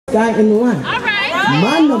guy in the line. All right.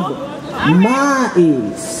 My number, my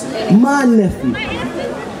is my nephew.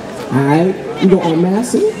 Alright, we gonna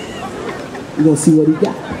unmask him. We gonna see what he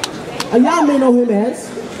got. Y'all may know him as.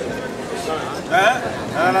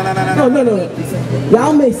 No.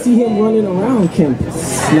 Y'all may see him running around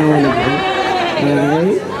campus now and again.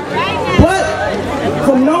 Alright. But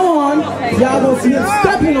from now on, y'all gonna see him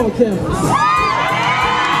stepping on campus.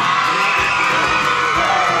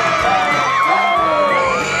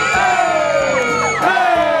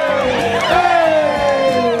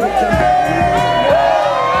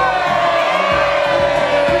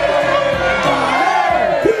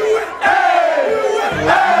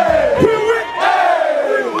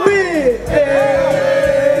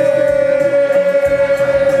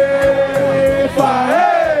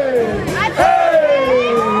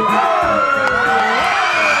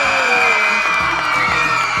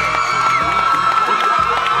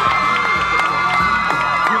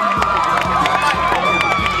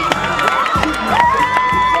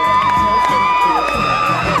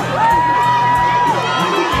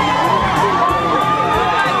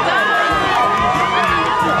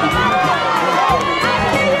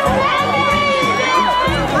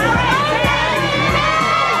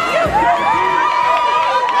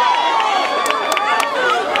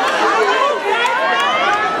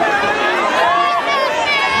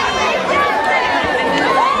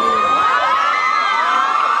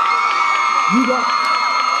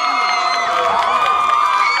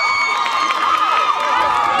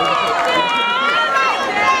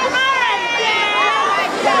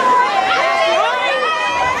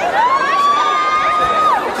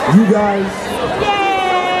 You guys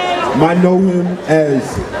might know him as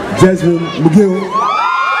Desmond McGill.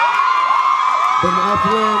 But my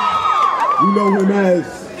friend, you know him as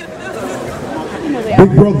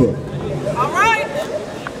Big Brother. All right.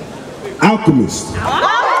 Alchemist.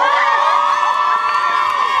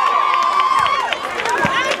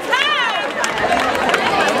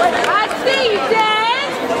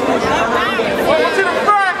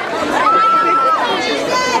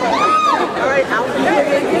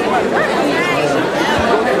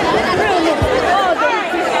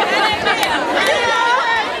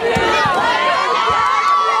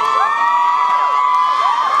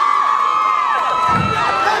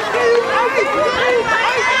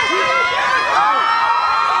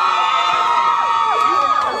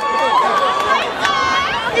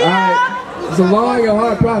 It's a long and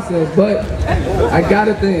hard process, but I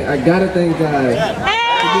gotta thank God.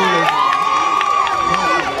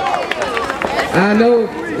 I know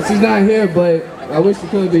she's not here, but I wish she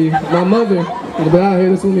could be. My mother could have been out here.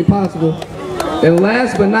 This wouldn't be possible. And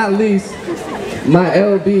last but not least, my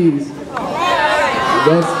LBs.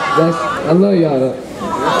 I love y'all.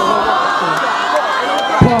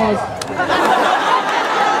 Pause.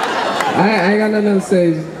 I ain't got nothing to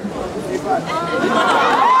say.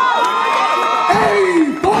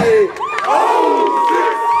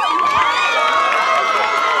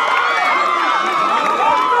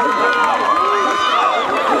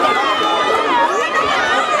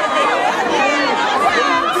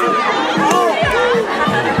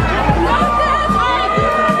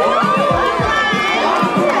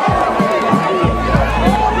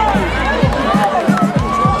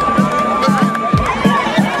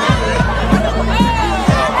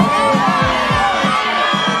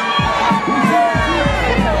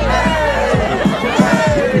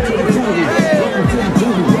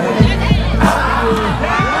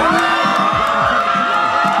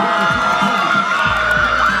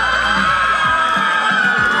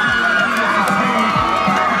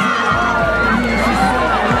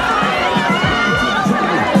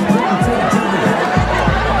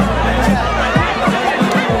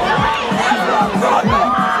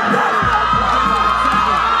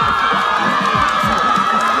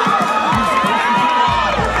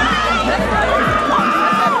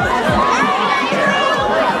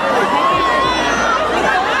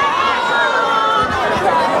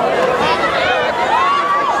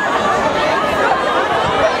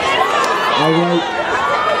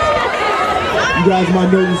 You guys might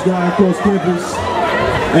know this guy across campus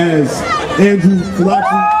as Andrew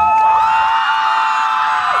Falachi.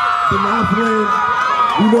 But my friend,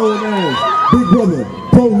 we know him as Big Brother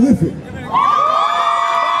Prolific.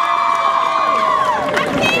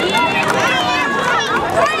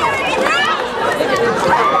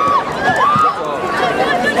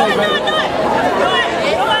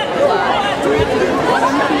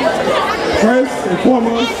 First and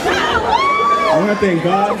foremost, I want to thank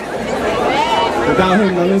God. Without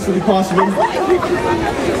him, none of this would be possible. I'm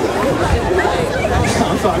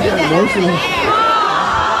sorry, I'm getting emotional.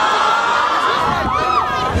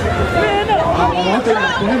 want to thank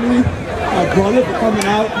my family, my brother for coming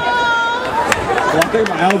out. I want to thank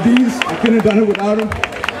my LBs. I couldn't have done it without them.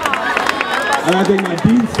 I want to thank my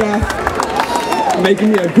Dean staff for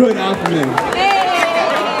making me a good Alpha man.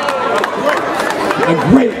 A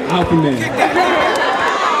great Alpha man.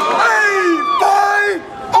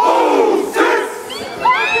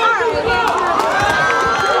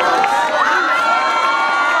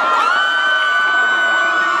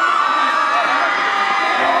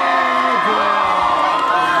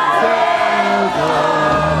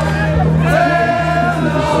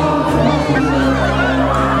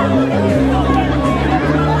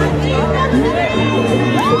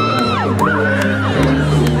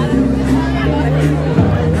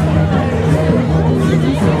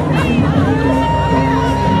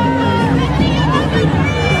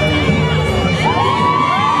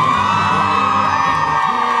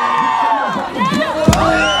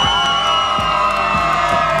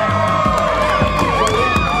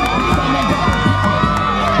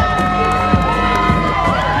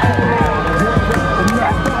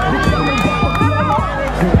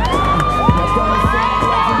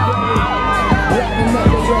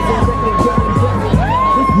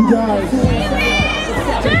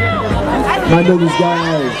 I know these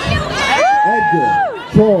guys, Edgar,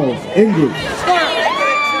 Charles, English,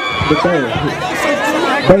 the third.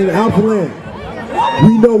 But in Alpha-Land,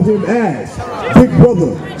 we know him as Big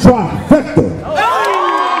Brother Trifecta.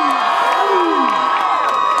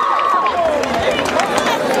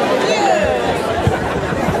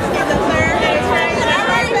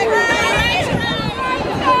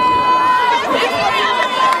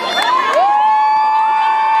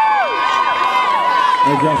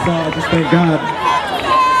 As y'all saw, I just thank God.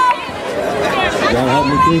 Y'all helped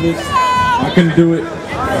me through this. I couldn't do it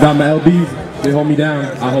without my LBs. They hold me down.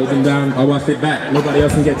 I hold them down. I watch their back. Nobody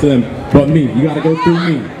else can get to them but me. You gotta go through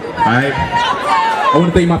me. Alright? I want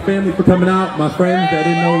to thank my family for coming out, my friends that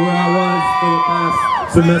didn't know where I was for the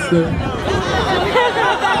past semester.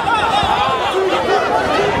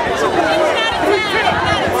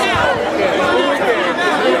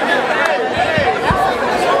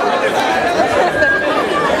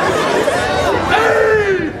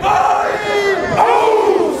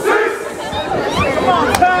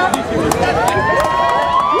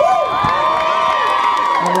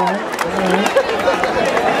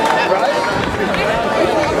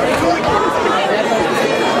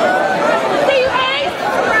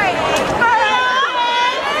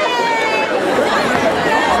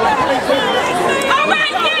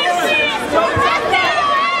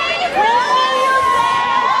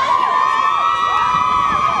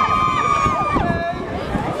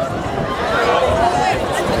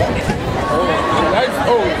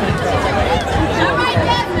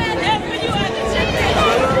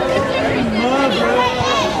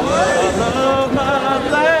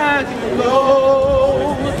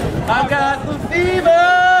 I got the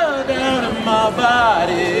fever down in my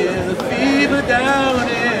body, the fever down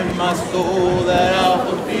in my soul, that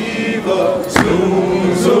alpha fever.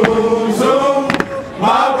 Zoom, zoom, zoom,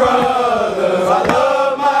 my brothers, I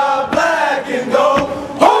love my black and gold.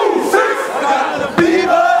 Oh, six! I got the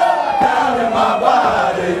fever down in my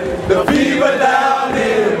body, the fever down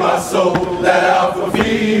in my soul, that alpha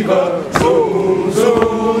fever. Zoom,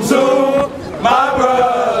 zoom, zoom, my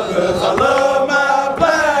brothers, I love my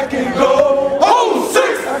black and gold. Oh,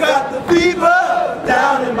 six! I got the fever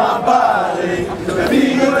down in my body, the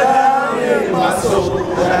fever down in my soul,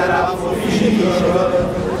 that alpha fever.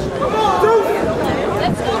 Come on, dude!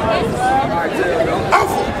 Let's go,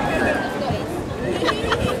 Alpha!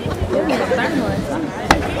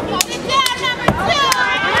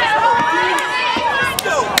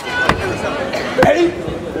 Hey!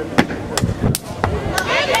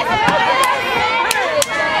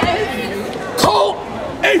 Colt!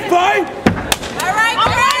 Hey, fine! All right,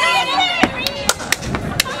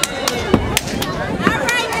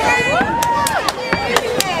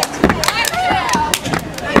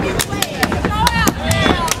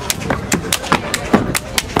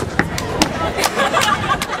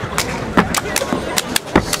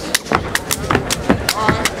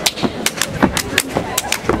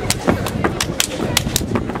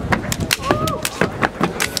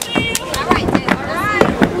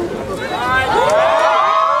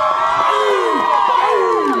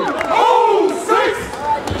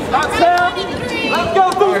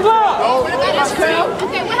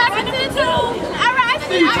 Okay, what happened to the two? All right.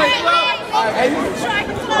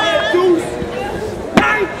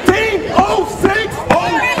 1906,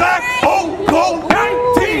 old black, old gold.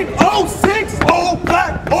 1906, old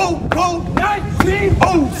black, old gold.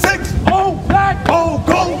 1906, old black, old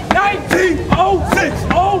gold. 1906,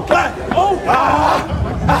 old black, old gold.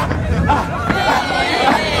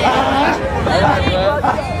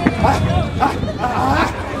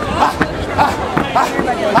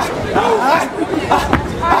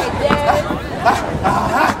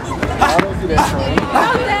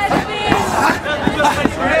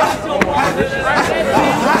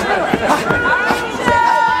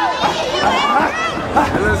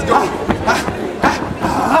 Let's go.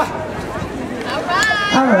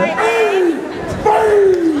 All right.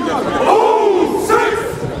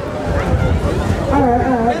 All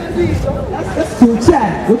right. That's cool.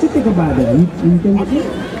 Chad, what you think about that? You think we're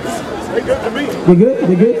good? They good to me. They good?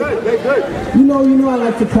 They good? They good. You know, I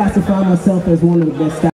like to classify myself as one of the best